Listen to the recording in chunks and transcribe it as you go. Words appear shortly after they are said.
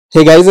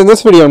Hey guys, in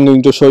this video I'm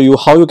going to show you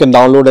how you can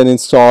download and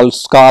install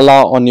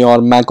Scala on your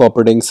Mac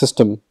operating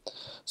system.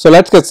 So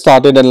let's get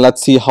started and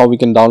let's see how we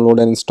can download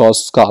and install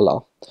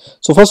Scala.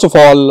 So first of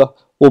all,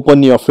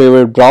 open your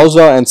favorite browser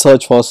and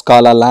search for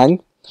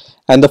scala-lang,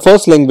 and the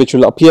first link which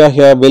will appear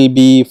here will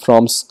be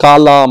from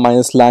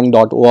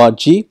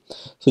scala-lang.org.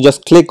 So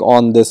just click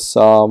on this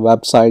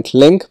website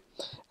link,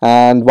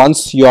 and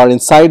once you are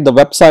inside the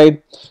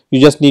website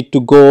you just need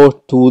to go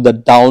to the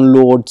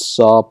downloads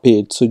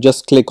page. So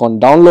just click on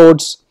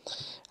downloads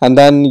and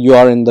then you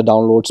are in the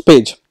downloads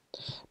page.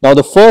 Now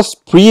the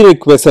first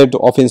prerequisite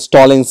of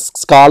installing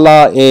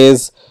Scala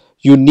is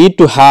you need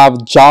to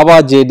have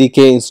Java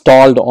JDK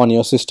installed on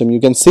your system. You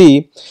can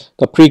see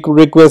the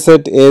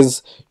prerequisite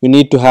is you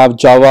need to have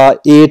Java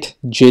 8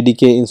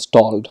 JDK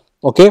installed.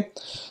 Okay,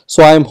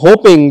 so I'm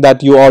hoping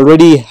that you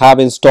already have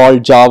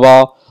installed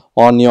Java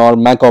on your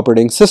Mac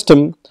operating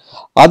system.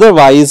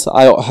 Otherwise,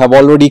 I have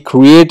already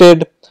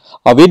created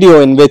a video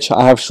in which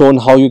I have shown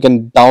how you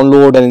can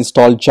download and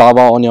install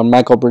Java on your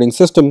Mac operating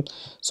system.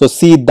 So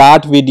see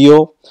that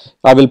video.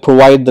 I will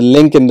provide the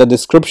link in the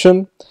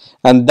description,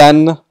 and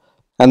then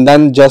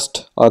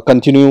just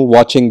continue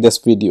watching this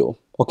video.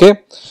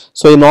 Okay,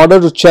 so in order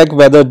to check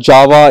whether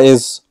Java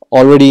is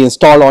already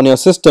installed on your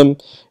system,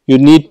 you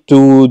need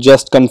to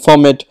just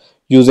confirm it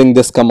using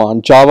this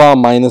command, Java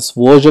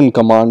 -version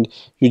command.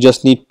 You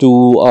just need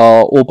to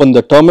open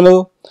the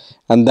terminal,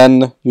 and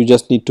then you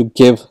just need to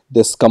give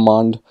this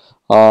command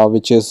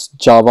which is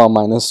Java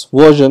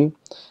 -version,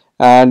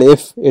 and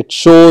if it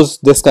shows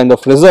this kind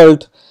of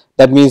result,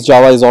 that means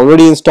Java is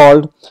already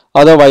installed.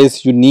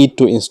 Otherwise you need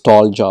to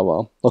install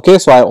Java. Okay,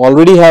 so I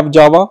already have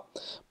Java,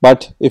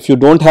 but if you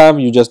don't have,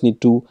 you just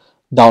need to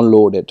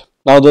download it.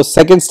 Now the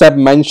second step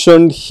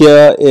mentioned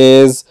here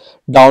is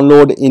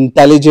download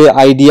Intellij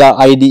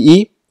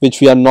IDE,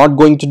 which we are not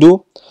going to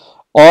do,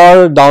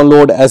 or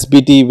download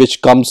SBT,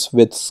 which comes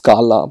with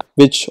Scala,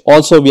 which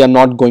also we are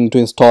not going to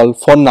install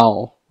for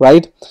now,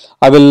 right?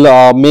 I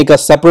will make a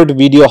separate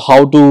video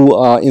how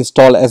to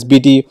install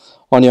SBT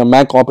on your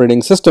Mac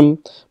operating system,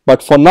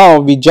 but for now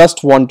we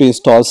just want to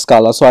install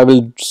Scala. So I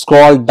will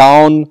scroll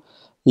down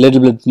a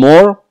little bit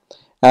more,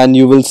 and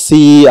you will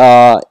see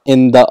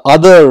in the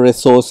other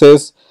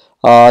resources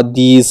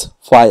these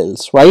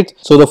files, right?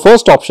 So the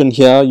first option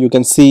here you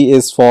can see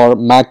is for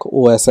Mac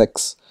OS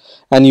X,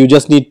 and you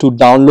just need to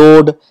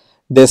download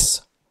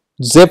this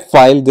zip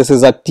file. This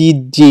is a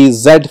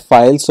TGZ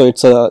file, so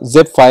it's a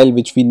zip file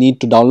which we need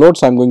to download.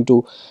 So I'm going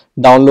to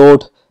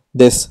download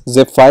this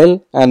zip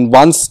file, and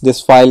once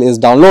this file is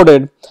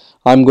downloaded,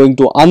 I'm going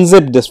to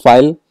unzip this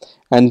file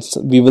and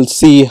we will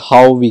see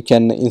how we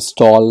can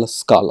install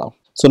Scala.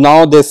 So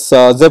now this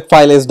zip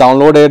file is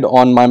downloaded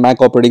on my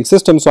Mac operating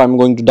system, so I'm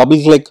going to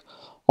double click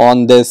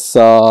on this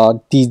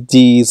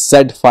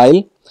TGZ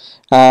file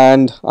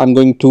and I'm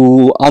going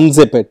to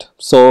unzip it.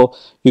 So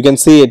you can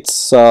see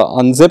it's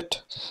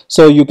unzipped.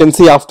 So you can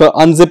see after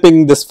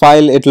unzipping this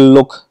file, it will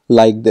look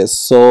like this.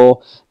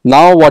 So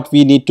now what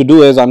we need to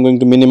do is I'm going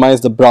to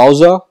minimize the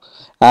browser,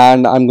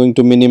 and I'm going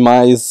to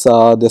minimize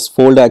this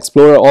folder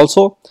explorer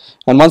also,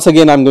 and once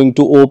again I'm going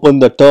to open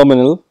the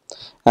terminal,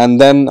 and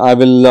then I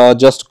will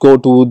just go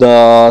to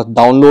the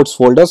downloads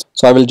folder.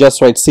 So I will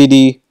just write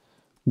cd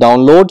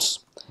downloads,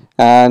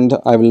 and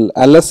I will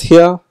ls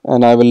here,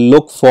 and I will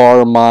look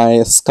for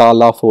my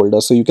Scala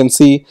folder. So you can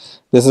see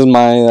this is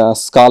my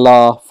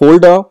Scala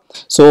folder.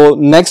 So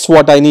next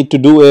what I need to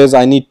do is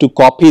I need to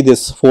copy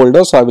this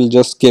folder. So I will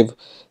just give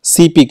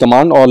cp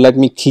command, or let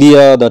me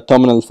clear the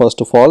terminal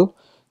first of all.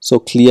 So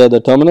clear the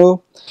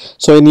terminal.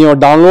 So in your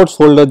downloads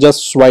folder,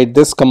 just write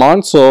this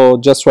command. So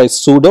just write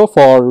sudo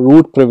for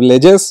root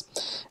privileges,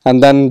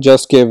 and then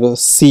just give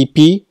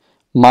cp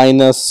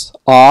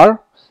 -r,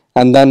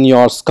 and then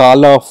your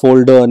Scala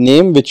folder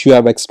name which you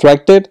have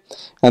extracted,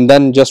 and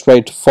then just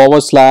write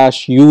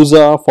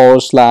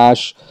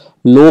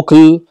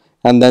 /user/local,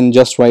 and then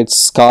just write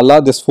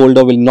Scala. This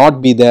folder will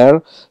not be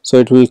there, so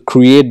it will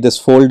create this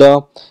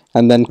folder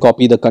and then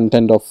copy the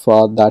content of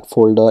that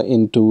folder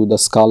into the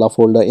Scala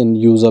folder in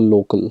user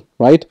local,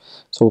 right?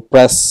 So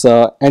press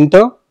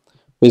enter.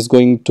 It's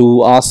going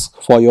to ask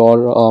for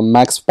your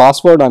max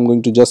password. I'm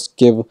going to just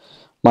give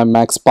my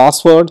max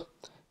password,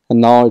 and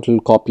now it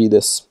will copy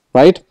this,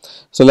 right?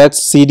 So let's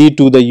cd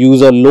to the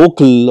user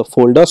local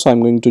folder. So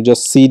I'm going to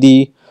just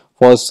cd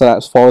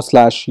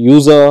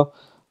 /user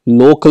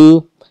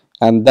local,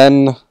 and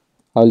then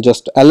I'll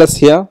just ls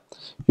here.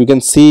 You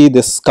can see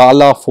this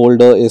Scala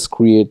folder is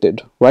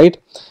created, right?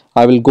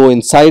 I will go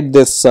inside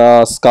this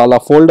Scala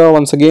folder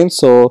once again.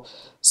 So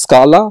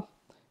Scala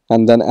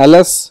and then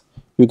ls.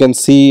 You can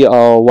see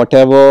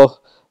whatever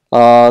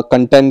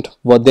content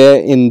were there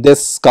in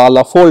this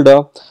Scala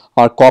folder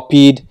are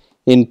copied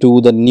into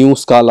the new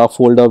Scala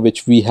folder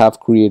which we have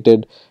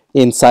created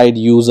inside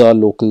user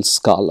local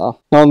Scala.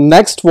 Now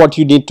next what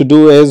you need to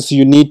do is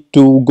you need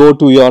to go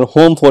to your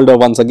home folder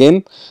once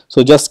again.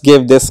 So just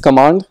give this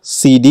command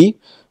cd,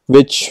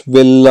 which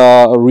will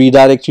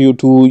redirect you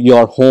to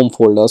your home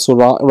folder. So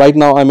right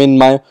now I'm in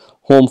my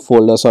home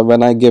folder. So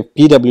when I give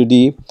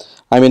pwd,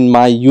 I'm in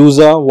my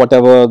user,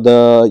 whatever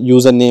the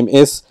username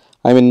is,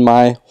 I'm in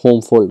my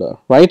home folder,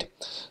 right?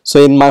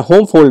 So in my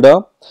home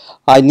folder,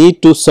 I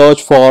need to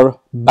search for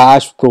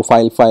bash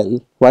profile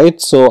file,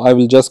 right? So I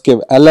will just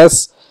give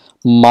ls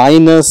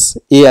minus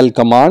al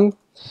command.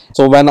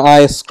 So when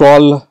I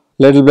scroll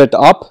little bit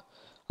up,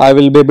 I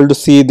will be able to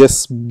see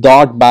this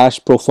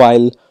 .bash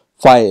profile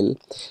file.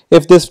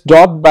 If this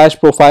 .bash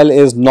profile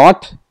is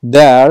not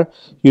there,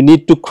 you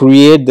need to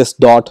create this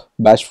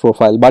 .bash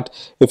profile. But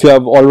if you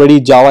have already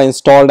Java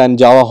installed and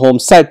Java home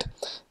set,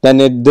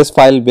 then this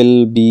file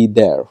will be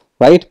there,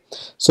 right?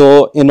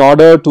 So in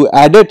order to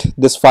edit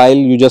this file,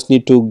 you just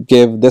need to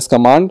give this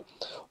command,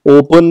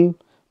 open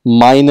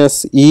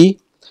 -e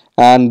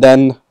and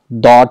then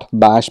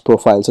 .bash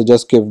profile. So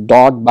just give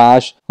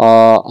 .bash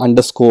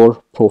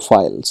underscore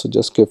profile. So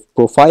just give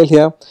profile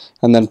here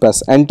and then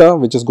press enter,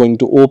 which is going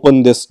to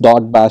open this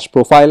 .bash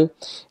profile.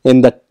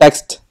 In the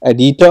text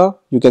editor,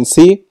 you can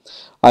see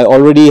I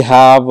already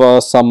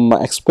have some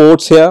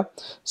exports here.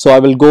 So I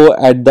will go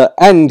at the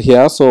end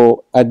here,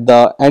 so at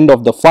the end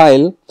of the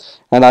file,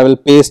 and I will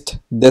paste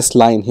this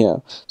line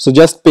here. So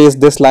just paste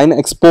this line,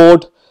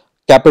 export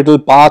capital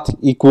path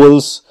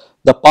equals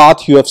the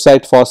path you have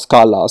set for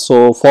Scala.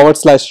 So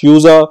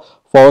 /user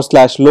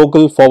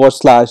 /local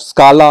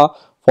 /scala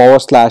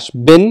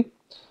 /bin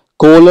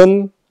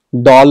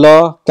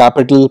 $$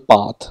 capital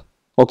path.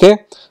 Okay,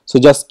 so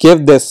just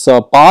give this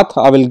path.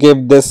 I will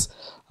give this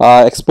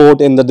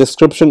export in the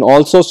description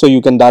also, so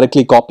you can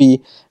directly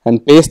copy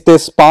and paste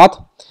this path,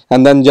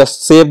 and then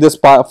just save this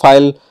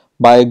file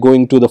by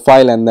going to the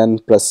file and then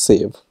press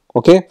save.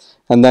 Okay,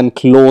 and then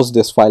close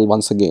this file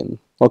once again.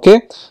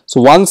 Okay,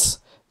 so once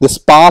this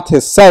path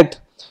is set,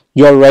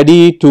 you're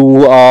ready to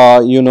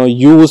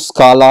use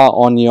Scala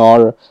on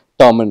your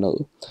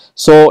terminal.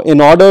 So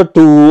in order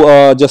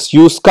to just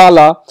use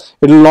Scala,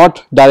 it will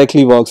not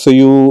directly work. So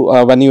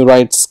when you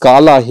write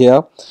Scala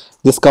here,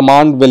 this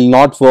command will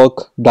not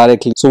work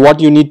directly. So what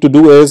you need to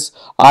do is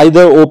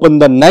either open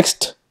the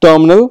next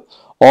terminal,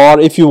 or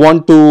if you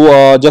want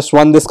to just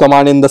run this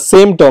command in the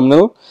same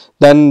terminal,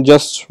 then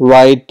just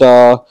write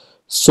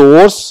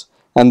source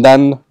and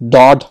then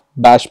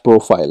 .bash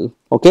profile,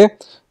 okay,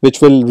 which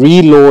will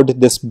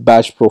reload this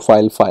bash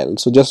profile file.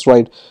 So just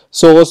write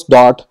source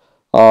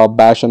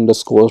 .bash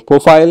underscore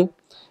profile,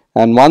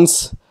 and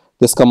once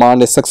this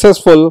command is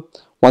successful,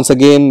 once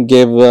again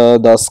give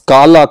the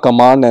Scala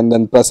command and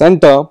then press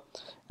enter,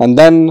 and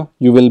then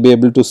you will be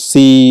able to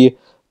see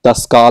the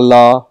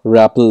Scala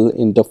REPL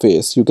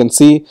interface. You can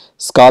see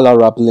Scala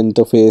REPL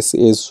interface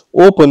is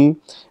open,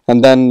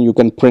 and then you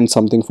can print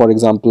something. For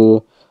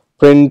example,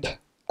 print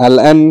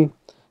ln,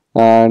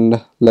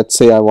 and let's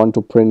say I want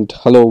to print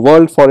hello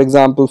world, for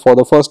example, for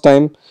the first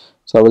time.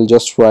 So I will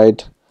just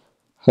write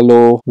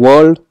hello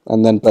world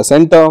and then press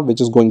enter, which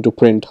is going to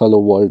print hello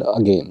world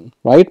again,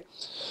 right?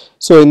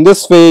 So in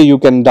this way you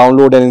can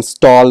download and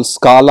install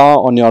Scala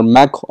on your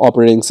Mac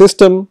operating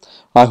system.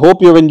 I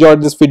hope you have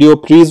enjoyed this video.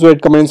 Please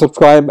rate, comment and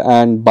subscribe,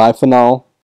 and bye for now.